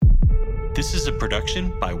This is a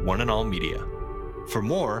production by One and All Media. For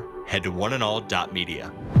more, head to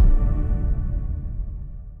oneandall.media.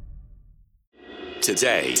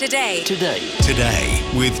 Today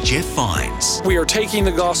with Jeff Vines, We are taking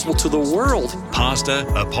the gospel to the world. pastor,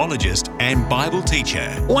 apologist, and Bible teacher.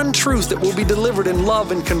 One truth that will be delivered in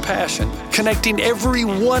love and compassion, connecting every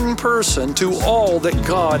one person to all that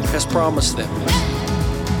God has promised them.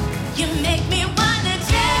 You make me wanna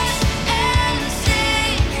dance and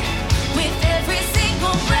sing with every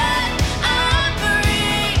single breath I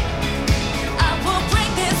breathe. I will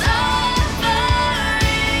bring this offering.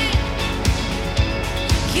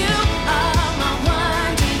 You are my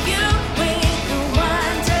wonder, you with the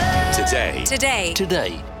wonder.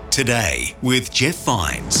 Today with Jeff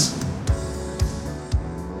Vines.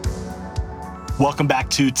 Welcome back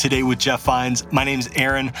to Today with Jeff Vines. My name's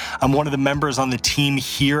Aaron. I'm one of the members on the team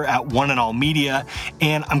here at One and All Media,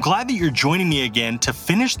 and I'm glad that you're joining me again to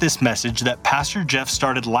finish this message that Pastor Jeff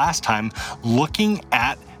started last time, looking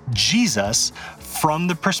at Jesus from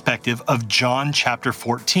the perspective of John chapter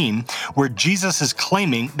 14, where Jesus is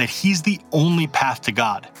claiming that he's the only path to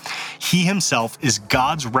God. He himself is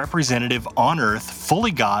God's representative on earth,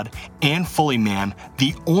 fully God and fully man,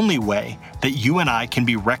 the only way that you and I can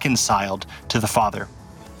be reconciled to the Father.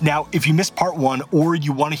 Now, if you missed part one or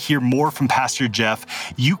you want to hear more from Pastor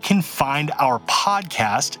Jeff, you can find our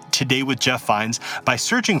podcast, Today with Jeff Vines, by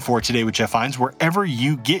searching for Today with Jeff Vines wherever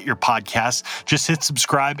you get your podcasts. Just hit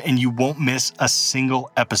subscribe and you won't miss a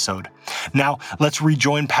single episode. Now, let's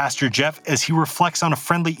rejoin Pastor Jeff as he reflects on a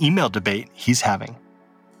friendly email debate he's having.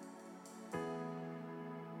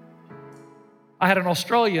 I had an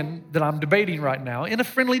Australian that I'm debating right now in a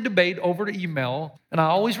friendly debate over the email, and I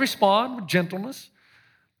always respond with gentleness.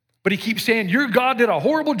 But he keeps saying, your God did a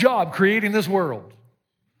horrible job creating this world.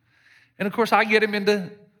 And of course, I get him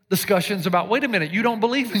into discussions about, wait a minute, you don't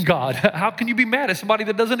believe in God. How can you be mad at somebody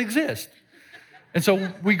that doesn't exist? And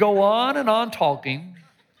so we go on and on talking.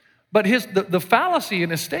 But the fallacy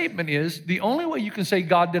in his statement is, the only way you can say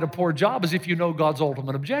God did a poor job is if you know God's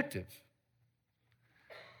ultimate objective.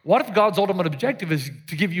 What if God's ultimate objective is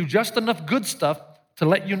to give you just enough good stuff to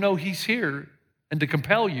let you know he's here and to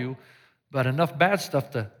compel you, but enough bad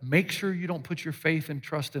stuff to make sure you don't put your faith and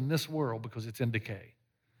trust in this world because it's in decay?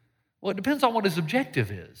 Well, it depends on what his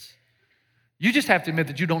objective is. You just have to admit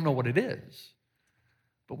that you don't know what it is.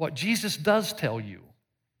 But what Jesus does tell you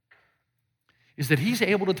is that he's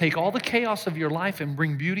able to take all the chaos of your life and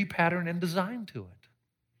bring beauty, pattern, and design to it.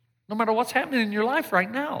 No matter what's happening in your life right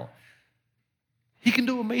now, he can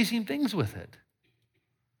do amazing things with it.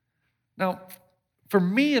 Now, for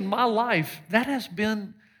me in my life, that has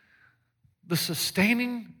been the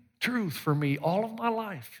sustaining truth for me all of my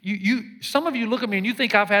life. Some of you look at me and you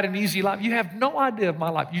think I've had an easy life. You have no idea of my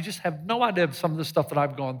life. You just have no idea of some of the stuff that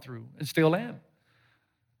I've gone through and still am.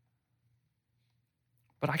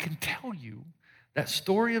 But I can tell you that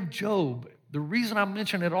story of Job, the reason I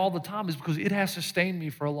mention it all the time is because it has sustained me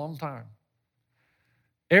for a long time.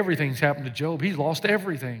 Everything's happened to Job. He's lost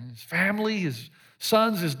everything. His family, his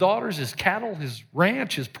sons, his daughters, his cattle, his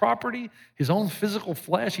ranch, his property, his own physical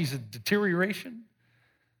flesh. He's in deterioration.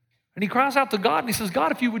 And he cries out to God and he says,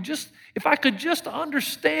 God, if I could just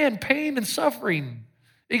understand pain and suffering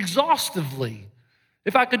exhaustively,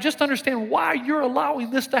 if I could just understand why you're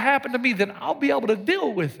allowing this to happen to me, then I'll be able to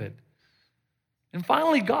deal with it. And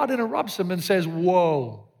finally, God interrupts him and says,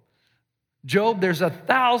 whoa, Job, there's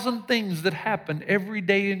 1,000 things that happen every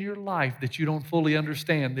day in your life that you don't fully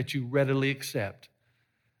understand, that you readily accept.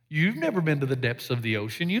 You've never been to the depths of the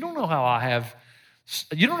ocean. You don't know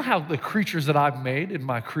how the creatures that I've made in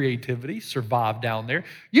my creativity survive down there.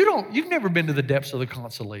 You've never been to the depths of the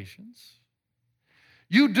constellations.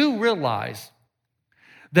 You do realize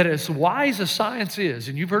that as wise as science is,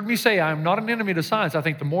 and you've heard me say I'm not an enemy to science. I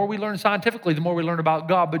think the more we learn scientifically, the more we learn about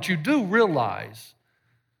God, but you do realize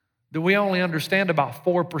that we only understand about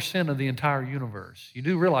 4% of the entire universe. You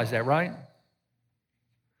do realize that, right?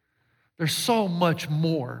 There's so much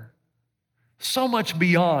more, so much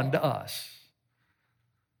beyond us.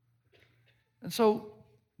 And so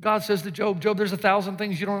God says to Job, there's 1,000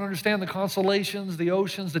 things you don't understand, the constellations, the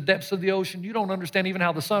oceans, the depths of the ocean. You don't understand even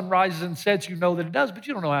how the sun rises and sets. You know that it does, but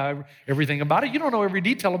you don't know everything about it. You don't know every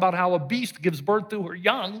detail about how a beast gives birth to her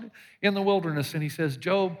young in the wilderness. And he says,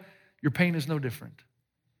 Job, your pain is no different.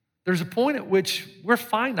 There's a point at which we're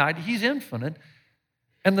finite, he's infinite,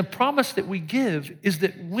 and the promise that we give is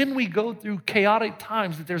that when we go through chaotic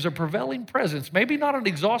times, that there's a prevailing presence, maybe not an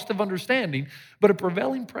exhaustive understanding, but a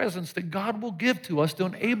prevailing presence that God will give to us to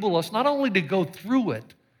enable us not only to go through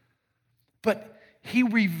it, but he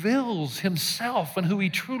reveals himself and who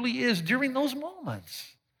he truly is during those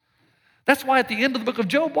moments. That's why at the end of the book of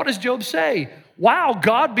Job, what does Job say? Wow,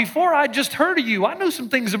 God, before I just heard of you, I knew some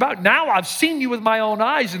things about, now I've seen you with my own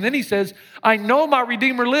eyes. And then he says, I know my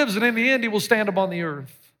Redeemer lives, and in the end, he will stand upon the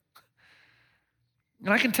earth.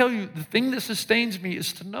 And I can tell you, the thing that sustains me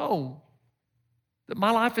is to know that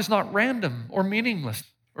my life is not random or meaningless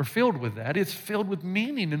or filled with that. It's filled with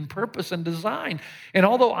meaning and purpose and design. And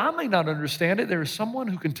although I may not understand it, there is someone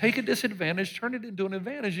who can take a disadvantage, turn it into an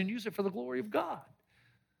advantage, and use it for the glory of God.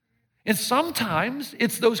 And sometimes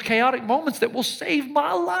it's those chaotic moments that will save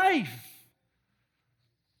my life.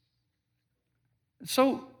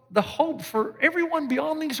 So the hope for everyone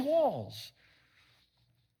beyond these walls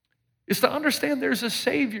is to understand there's a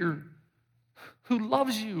Savior who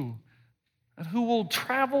loves you and who will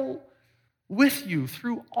travel with you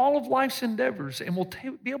through all of life's endeavors and will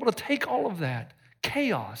be able to take all of that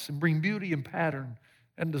chaos and bring beauty and pattern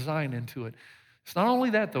and design into it. It's not only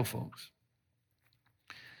that, though, folks.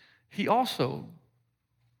 He also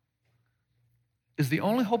is the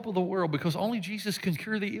only hope of the world because only Jesus can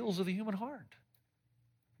cure the ills of the human heart.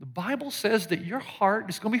 The Bible says that your heart,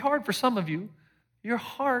 it's going to be hard for some of you, your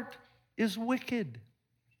heart is wicked.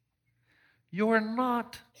 You're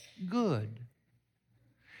not good.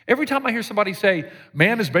 Every time I hear somebody say,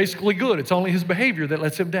 man is basically good, it's only his behavior that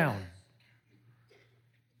lets him down.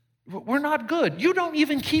 We're not good. You don't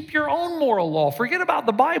even keep your own moral law. Forget about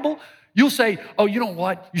the Bible. You'll say, oh, you know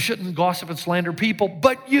what? You shouldn't gossip and slander people,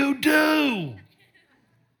 but you do.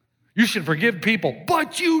 You should forgive people,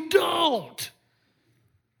 but you don't.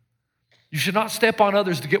 You should not step on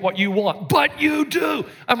others to get what you want, but you do.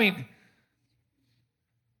 I mean,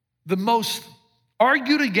 the most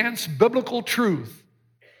argued against biblical truth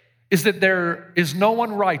is that there is no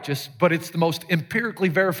one righteous, but it's the most empirically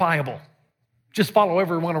verifiable. Just follow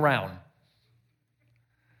everyone around.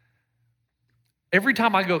 Every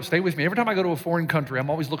time I go, stay with me, every time I go to a foreign country, I'm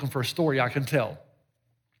always looking for a story I can tell.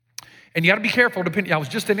 And you got to be careful. I was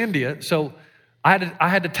just in India, so I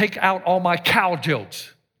had to take out all my cow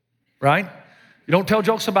jokes, right? You don't tell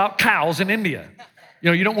jokes about cows in India. You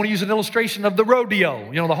know, you don't want to use an illustration of the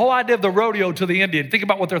rodeo. You know, the whole idea of the rodeo to the Indian, think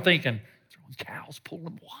about what they're thinking. Cows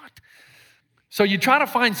pulling what? So you try to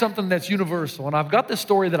find something that's universal. And I've got this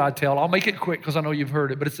story that I tell. I'll make it quick because I know you've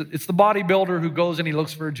heard it. But it's the bodybuilder who goes and he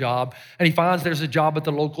looks for a job. And he finds there's a job at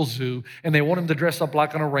the local zoo. And they want him to dress up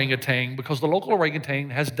like an orangutan because the local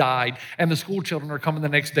orangutan has died. And the school children are coming the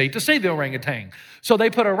next day to see the orangutan. So they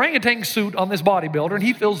put an orangutan suit on this bodybuilder. And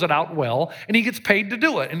he fills it out well. And he gets paid to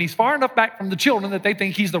do it. And he's far enough back from the children that they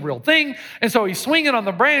think he's the real thing. And so he's swinging on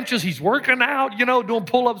the branches. He's working out, you know, doing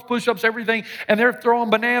pull-ups, push-ups, everything. And they're throwing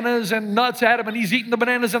bananas and nuts at him. And he's eating the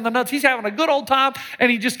bananas and the nuts. He's having a good old time,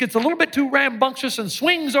 and he just gets a little bit too rambunctious and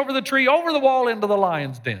swings over the tree, over the wall, into the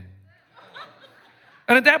lion's den.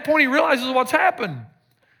 And at that point, he realizes what's happened.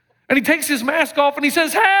 And he takes his mask off, and he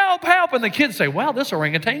says, help, help. And the kids say, wow, this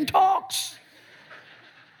orangutan talks.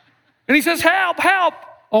 And he says, help, help,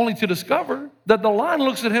 only to discover that the lion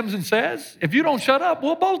looks at him and says, if you don't shut up,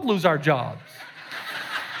 we'll both lose our jobs.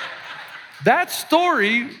 That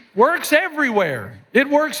story works everywhere. It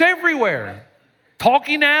works everywhere.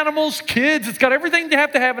 Talking animals, kids, it's got everything you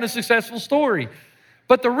have to have in a successful story.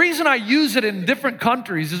 But the reason I use it in different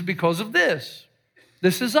countries is because of this.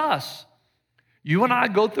 This is us. You and I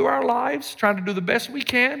go through our lives trying to do the best we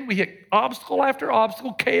can. We hit obstacle after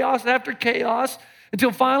obstacle, chaos after chaos,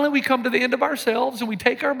 until finally we come to the end of ourselves and we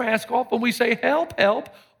take our mask off and we say, help, help,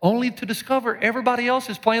 only to discover everybody else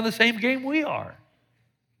is playing the same game we are.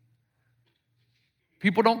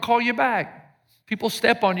 People don't call you back. People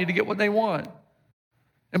step on you to get what they want.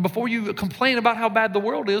 And before you complain about how bad the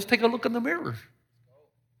world is, take a look in the mirror.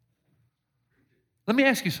 Let me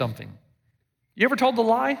ask you something. You ever told a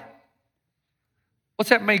lie? What's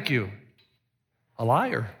that make you? A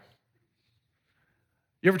liar.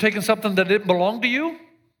 You ever taken something that didn't belong to you?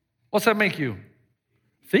 What's that make you?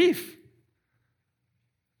 Thief.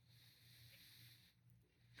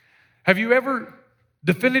 Have you ever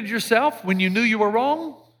defended yourself when you knew you were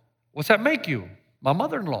wrong? What's that make you? My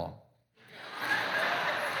mother-in-law.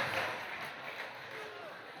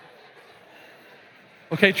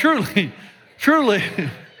 Okay, truly.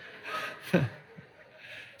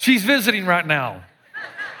 She's visiting right now.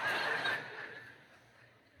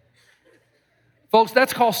 Folks,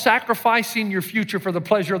 that's called sacrificing your future for the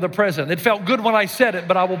pleasure of the present. It felt good when I said it,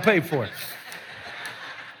 but I will pay for it.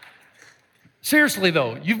 Seriously,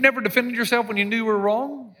 though, you've never defended yourself when you knew you were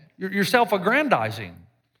wrong? You're self-aggrandizing.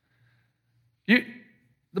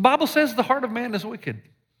 The Bible says the heart of man is wicked.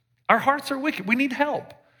 Our hearts are wicked. We need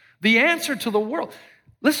help. The answer to the world.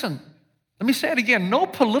 Listen, let me say it again. No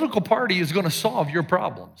political party is going to solve your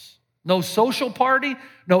problems. no social party,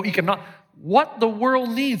 no economic. What the world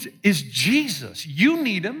needs is Jesus. You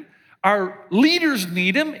need him. Our leaders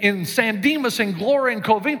need him in San Dimas and Gloria and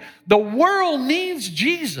Covina. The world needs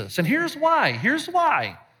Jesus. And here's why. Here's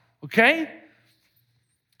why. Okay?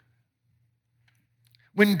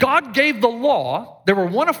 When God gave the law, there were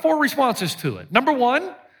one of four responses to it. Number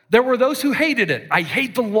one, there were those who hated it. I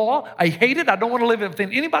hate the law. I hate it. I don't want to live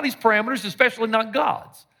within anybody's parameters, especially not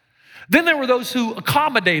God's. Then there were those who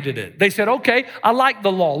accommodated it. They said, okay, I like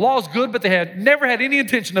the law. Law's good, but they had never had any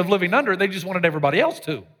intention of living under it. They just wanted everybody else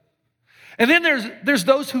to. And then there's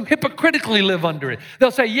those who hypocritically live under it.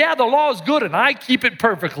 They'll say, yeah, the law is good and I keep it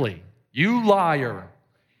perfectly. You liar.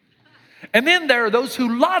 And then there are those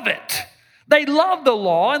who love it. They love the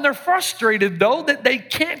law and they're frustrated, though, that they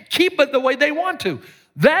can't keep it the way they want to.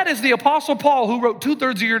 That is the Apostle Paul, who wrote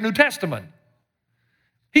 2/3 of your New Testament.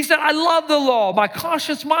 He said, I love the law. My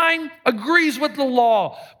conscious mind agrees with the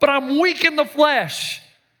law, but I'm weak in the flesh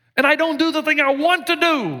and I don't do the thing I want to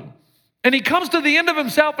do. And he comes to the end of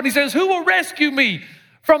himself and he says, who will rescue me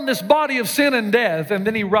from this body of sin and death? And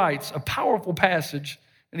then he writes a powerful passage.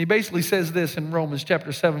 And he basically says this in Romans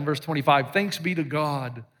chapter 7, verse 25, thanks be to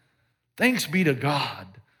God. Thanks be to God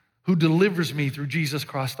who delivers me through Jesus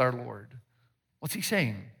Christ our Lord. What's he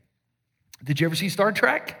saying? Did you ever see Star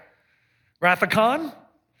Trek? Wrath of Khan?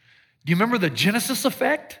 Do you remember the Genesis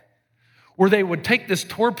effect? Where they would take this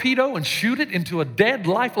torpedo and shoot it into a dead,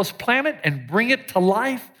 lifeless planet and bring it to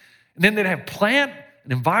life. And then they'd have plant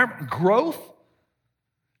and environment and growth.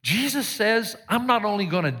 Jesus says, I'm not only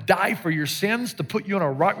going to die for your sins to put you in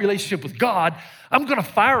a right relationship with God, I'm going to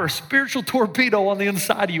fire a spiritual torpedo on the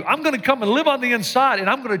inside of you. I'm going to come and live on the inside, and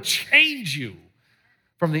I'm going to change you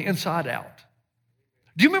from the inside out.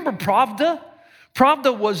 Do you remember Pravda?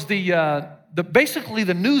 Pravda was basically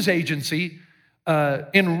the news agency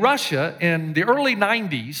in Russia in the early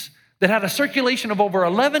 90s that had a circulation of over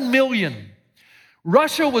 11 million.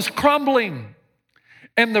 Russia was crumbling,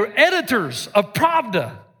 and the editors of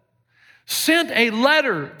Pravda sent a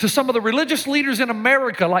letter to some of the religious leaders in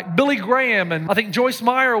America, like Billy Graham, and I think Joyce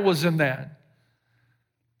Meyer was in that.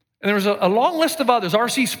 And there was a long list of others,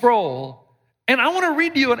 R.C. Sproul. And I want to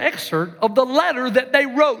read you an excerpt of the letter that they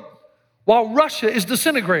wrote while Russia is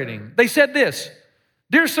disintegrating. They said this,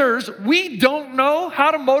 dear sirs, we don't know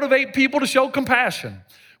how to motivate people to show compassion.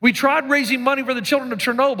 We tried raising money for the children of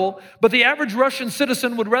Chernobyl, but the average Russian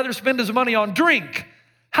citizen would rather spend his money on drink.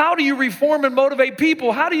 How do you reform and motivate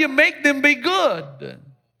people? How do you make them be good?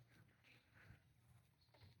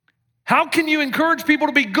 How can you encourage people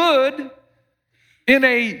to be good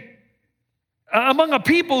among a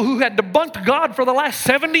people who had debunked God for the last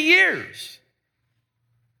 70 years?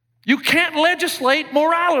 You can't legislate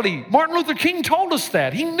morality. Martin Luther King told us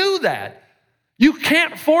that. He knew that. You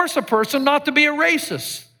can't force a person not to be a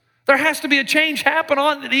racist. There has to be a change happen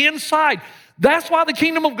on the inside. That's why the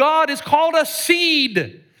kingdom of God is called a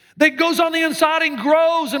seed that goes on the inside and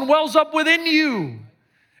grows and wells up within you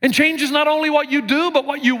and changes not only what you do, but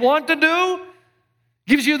what you want to do.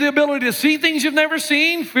 Gives you the ability to see things you've never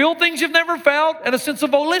seen, feel things you've never felt, and a sense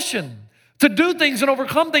of volition to do things and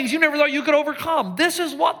overcome things you never thought you could overcome. This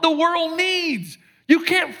is what the world needs. You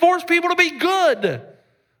can't force people to be good.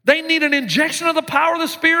 They need an injection of the power of the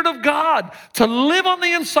Spirit of God to live on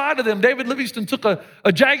the inside of them. David Livingstone took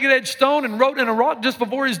a jagged-edged stone and wrote in a rock just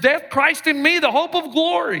before his death, Christ in me, the hope of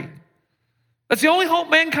glory. That's the only hope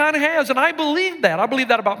mankind has, and I believe that. I believe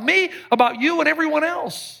that about me, about you, and everyone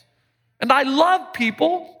else. And I love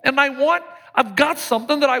people, and I've got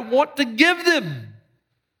something that I want to give them.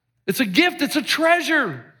 It's a gift, it's a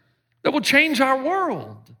treasure that will change our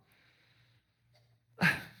world.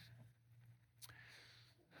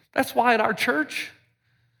 That's why at our church,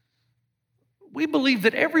 we believe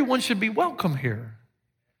that everyone should be welcome here.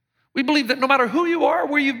 We believe that no matter who you are,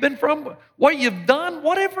 where you've been from, what you've done,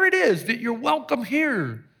 whatever it is, that you're welcome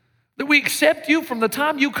here. That we accept you from the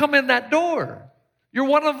time you come in that door. You're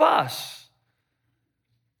one of us.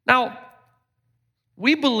 Now,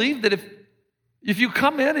 we believe that if you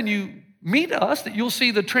come in and you meet us, that you'll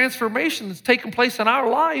see the transformation that's taken place in our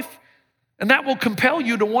life. And that will compel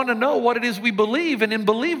you to want to know what it is we believe. And in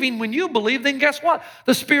believing, when you believe, then guess what?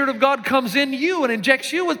 The Spirit of God comes in you and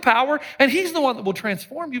injects you with power, and He's the one that will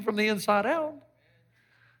transform you from the inside out.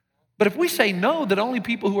 But if we say no, that only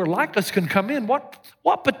people who are like us can come in,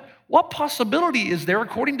 what possibility is there,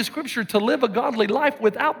 according to Scripture, to live a godly life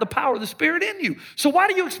without the power of the Spirit in you? So why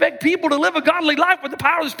do you expect people to live a godly life when the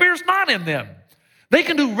power of the Spirit's not in them? They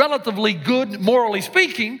can do relatively good, morally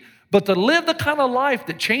speaking, But to live the kind of life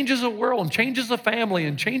that changes a world and changes a family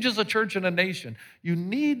and changes a church and a nation, you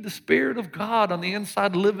need the Spirit of God on the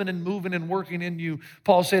inside living and moving and working in you.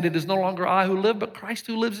 Paul said, it is no longer I who live, but Christ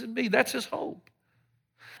who lives in me. That's his hope.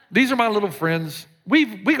 These are my little friends. We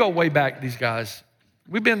go way back, these guys.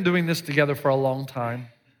 We've been doing this together for a long time.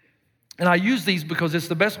 And I use these because it's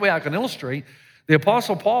the best way I can illustrate. The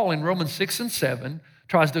Apostle Paul in Romans 6 and 7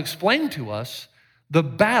 tries to explain to us the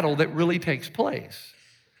battle that really takes place.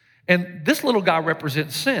 And this little guy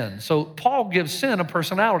represents sin. So Paul gives sin a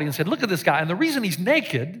personality and said, look at this guy. And the reason he's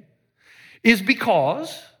naked is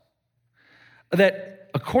because that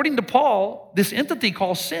according to Paul, this entity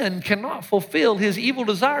called sin cannot fulfill his evil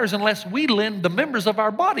desires unless we lend the members of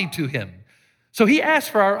our body to him. So he asks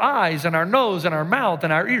for our eyes and our nose and our mouth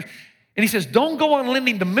and our ears. And he says, don't go on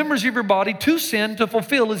lending the members of your body to sin to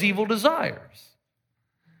fulfill his evil desires.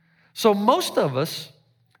 So most of us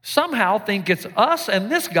somehow think it's us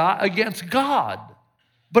and this guy against God,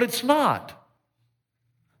 but it's not.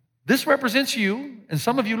 This represents you, and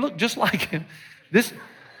some of you look just like him. This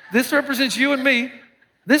represents you and me.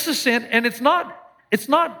 This is sin, and it's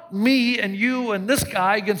not me and you and this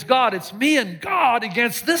guy against God. It's me and God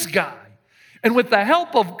against this guy. And with the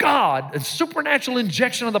help of God and supernatural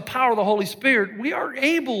injection of the power of the Holy Spirit, we are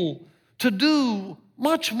able to do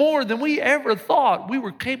much more than we ever thought we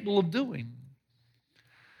were capable of doing.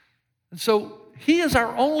 And so he is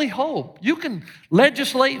our only hope. You can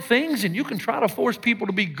legislate things and you can try to force people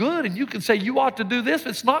to be good and you can say you ought to do this.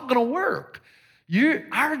 It's not going to work.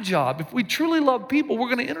 Our job, if we truly love people,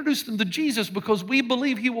 we're going to introduce them to Jesus because we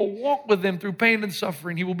believe he will walk with them through pain and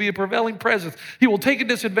suffering. He will be a prevailing presence. He will take a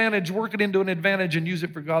disadvantage, work it into an advantage, and use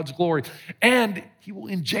it for God's glory. And he will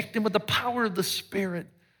inject them with the power of the Spirit,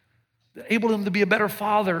 enable them to be a better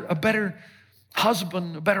father, a better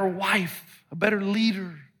husband, a better wife, a better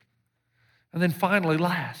leader. And then finally,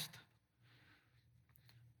 last,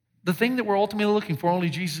 the thing that we're ultimately looking for, only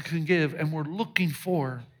Jesus can give, and we're looking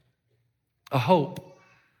for a hope,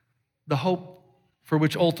 the hope for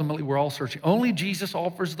which ultimately we're all searching. Only Jesus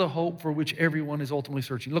offers the hope for which everyone is ultimately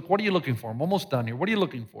searching. Look, what are you looking for? I'm almost done here. What are you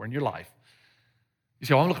looking for in your life? You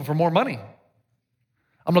say, well, I'm looking for more money.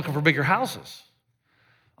 I'm looking for bigger houses.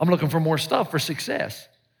 I'm looking for more stuff, for success.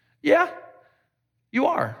 Yeah, you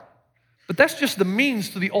are. But that's just the means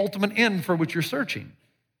to the ultimate end for which you're searching.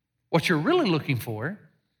 What you're really looking for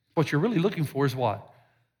is what?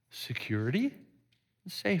 Security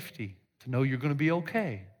and safety, to know you're going to be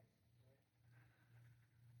okay.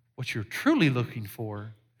 What you're truly looking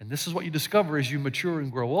for, and this is what you discover as you mature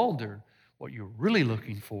and grow older, what you're really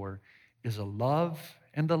looking for is a love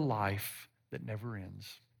and a life that never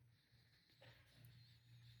ends.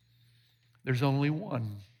 There's only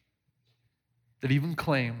one that even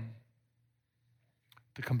claimed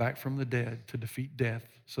to come back from the dead, to defeat death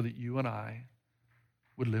so that you and I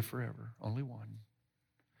would live forever. Only one.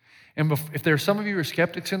 And if there are some of you who are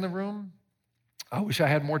skeptics in the room, I wish I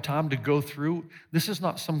had more time to go through. This is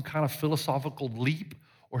not some kind of philosophical leap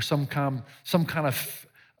or some kind of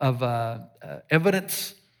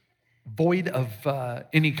evidence void of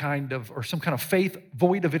any kind of, or some kind of faith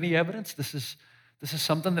void of any evidence. This is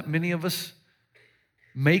something that many of us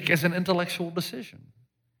make as an intellectual decision.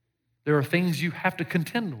 There are things you have to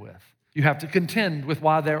contend with. You have to contend with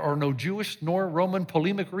why there are no Jewish nor Roman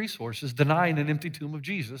polemic resources denying an empty tomb of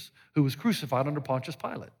Jesus who was crucified under Pontius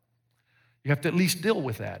Pilate. You have to at least deal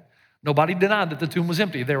with that. Nobody denied that the tomb was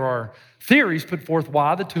empty. There are theories put forth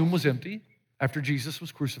why the tomb was empty after Jesus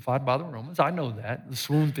was crucified by the Romans. I know that. The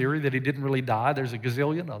swoon theory that he didn't really die. There's a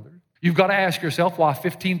gazillion others. You've got to ask yourself why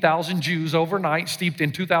 15,000 Jews overnight, steeped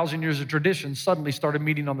in 2,000 years of tradition, suddenly started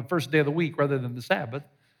meeting on the first day of the week rather than the Sabbath.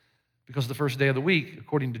 Because the first day of the week,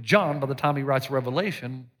 according to John, by the time he writes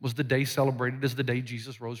Revelation, was the day celebrated as the day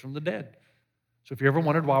Jesus rose from the dead. So if you ever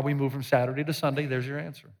wondered why we moved from Saturday to Sunday, there's your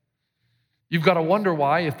answer. You've got to wonder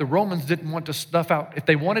why, if the Romans didn't want to if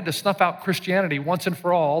they wanted to snuff out Christianity once and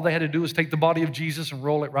for all they had to do was take the body of Jesus and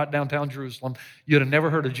roll it right downtown Jerusalem. You'd have never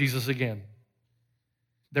heard of Jesus again.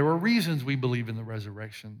 There are reasons we believe in the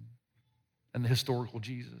resurrection and the historical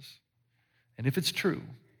Jesus. And if it's true,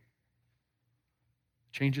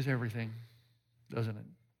 it changes everything, doesn't it?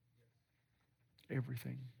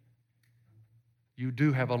 Everything. You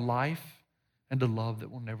do have a life and a love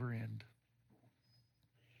that will never end.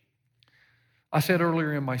 I said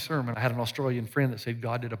earlier in my sermon, I had an Australian friend that said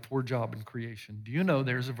God did a poor job in creation. Do you know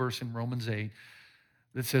there's a verse in Romans 8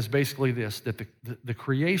 that says basically this, that the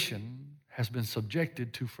creation has been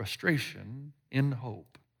subjected to frustration in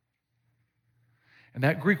hope. And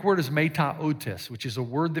that Greek word is metaotes, which is a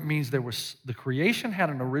word that means the creation had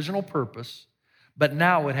an original purpose, but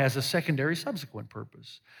now it has a secondary subsequent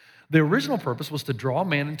purpose. The original purpose was to draw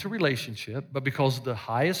man into relationship, but because the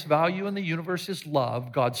highest value in the universe is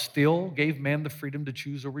love, God still gave man the freedom to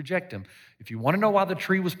choose or reject him. If you want to know why the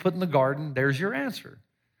tree was put in the garden, there's your answer.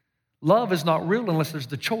 Love is not real unless there's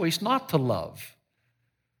the choice not to love.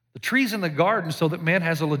 The tree's in the garden so that man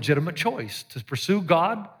has a legitimate choice to pursue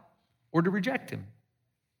God or to reject him.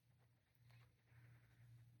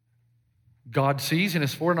 God sees in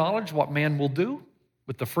his foreknowledge what man will do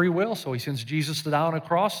with the free will, so he sends Jesus to die on a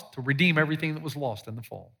cross to redeem everything that was lost in the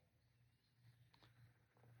fall.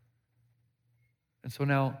 And so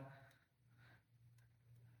now,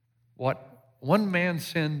 what one man's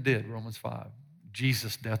sin did, Romans 5,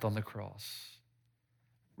 Jesus' death on the cross,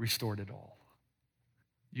 restored it all.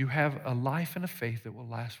 You have a life and a faith that will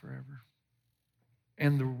last forever.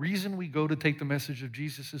 And the reason we go to take the message of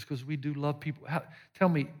Jesus is because we do love people. Tell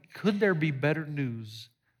me, could there be better news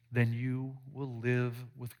than you will live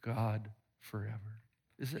with God forever?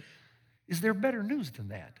 Is there better news than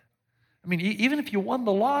that? I mean, even if you won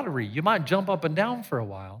the lottery, you might jump up and down for a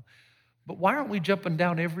while, but why aren't we jumping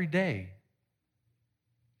down every day?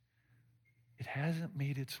 It hasn't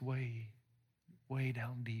made its way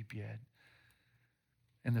down deep yet.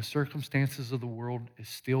 And the circumstances of the world is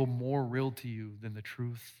still more real to you than the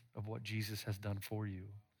truth of what Jesus has done for you.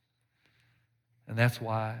 And that's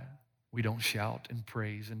why we don't shout and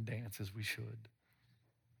praise and dance as we should.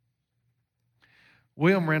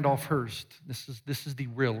 William Randolph Hearst, this is the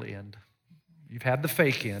real end. You've had the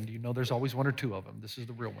fake end. You know there's always one or two of them. This is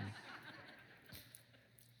the real one.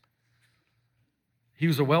 He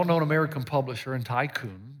was a well-known American publisher and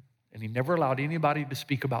tycoon, and he never allowed anybody to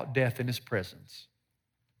speak about death in his presence.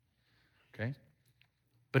 Okay?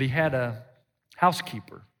 But he had a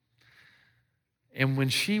housekeeper. And when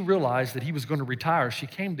she realized that he was going to retire, she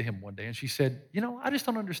came to him one day and she said, I just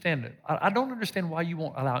don't understand it. I don't understand why you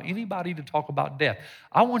won't allow anybody to talk about death.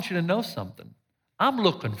 I want you to know something. I'm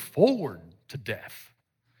looking forward to death.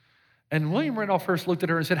 And William Randolph Hearst looked at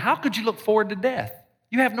her and said, how could you look forward to death?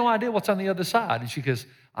 You have no idea what's on the other side. And she goes,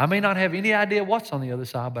 I may not have any idea what's on the other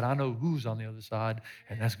side, but I know who's on the other side,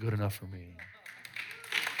 and that's good enough for me.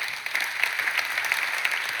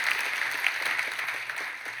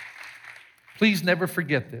 Please never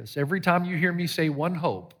forget this. Every time you hear me say one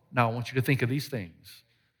hope, now I want you to think of these things.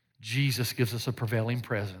 Jesus gives us a prevailing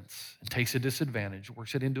presence and takes a disadvantage,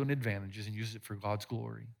 works it into an advantage, and uses it for God's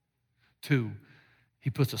glory. 2,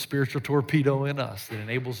 he puts a spiritual torpedo in us that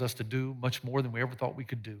enables us to do much more than we ever thought we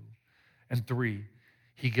could do. And 3,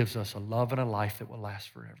 he gives us a love and a life that will last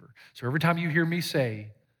forever. So every time you hear me say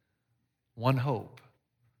one hope,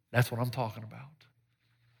 that's what I'm talking about.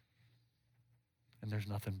 And there's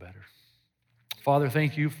nothing better. Father,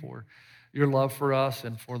 thank you for your love for us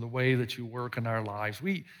and for the way that you work in our lives.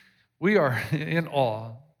 We are in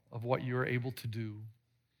awe of what you're able to do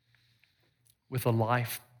with a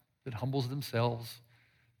life that humbles themselves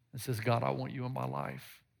and says, God, I want you in my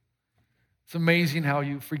life. It's amazing how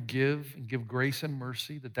you forgive and give grace and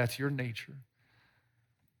mercy, that's your nature.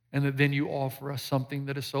 And that then you offer us something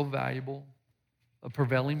that is so valuable, a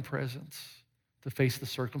prevailing presence to face the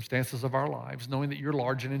circumstances of our lives, knowing that you're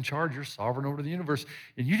large and in charge, you're sovereign over the universe,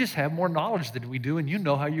 and you just have more knowledge than we do, and you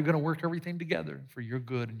know how you're going to work everything together for your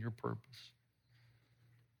good and your purpose.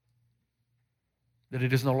 That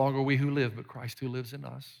it is no longer we who live, but Christ who lives in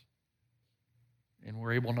us. And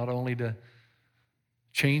we're able not only to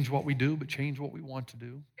change what we do, but change what we want to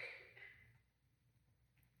do.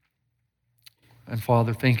 And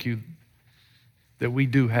Father, thank you that we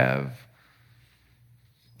do have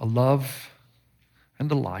a love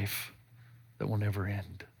and a life that will never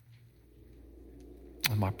end.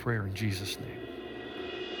 And my prayer in Jesus' name.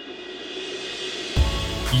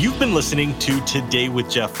 You've been listening to Today with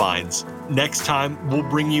Jeff Vines. Next time, we'll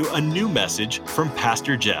bring you a new message from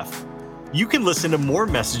Pastor Jeff. You can listen to more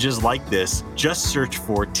messages like this. Just search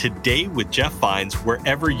for Today with Jeff Vines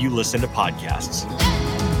wherever you listen to podcasts.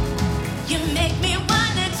 You make me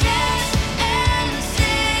wanna dance and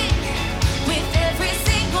sing with every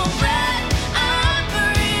single breath I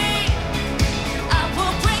breathe. I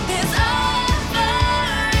will bring this offering.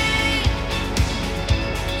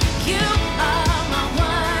 You are my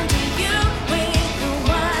wonder, you bring the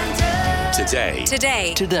wonder.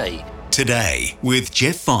 Today with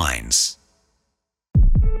Jeff Vines.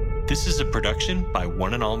 This is a production by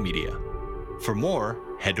One and All Media. For more,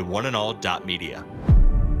 head to oneandall.media.